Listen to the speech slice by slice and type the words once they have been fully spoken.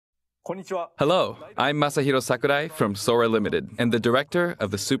Hello, I'm Masahiro Sakurai from Sora Limited and the director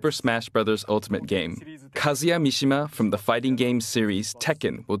of the Super Smash Bros. Ultimate game. Kazuya Mishima from the fighting game series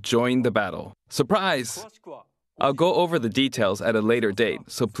Tekken will join the battle. Surprise! I'll go over the details at a later date,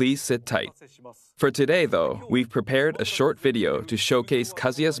 so please sit tight. For today, though, we've prepared a short video to showcase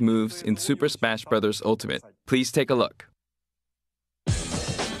Kazuya's moves in Super Smash Bros. Ultimate. Please take a look.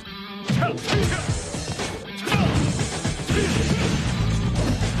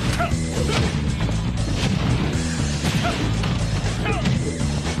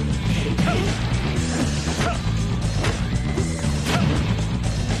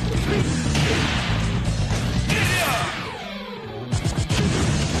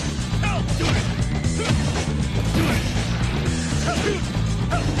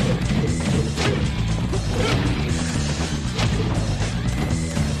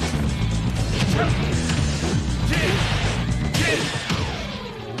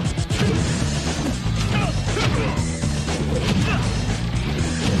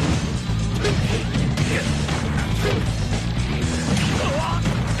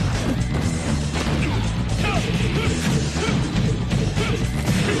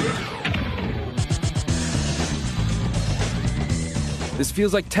 This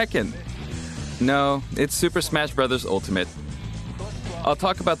feels like Tekken. No, it's Super Smash Bros. Ultimate. I'll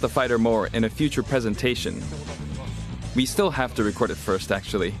talk about the fighter more in a future presentation. We still have to record it first,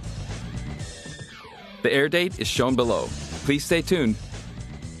 actually. The air date is shown below. Please stay tuned.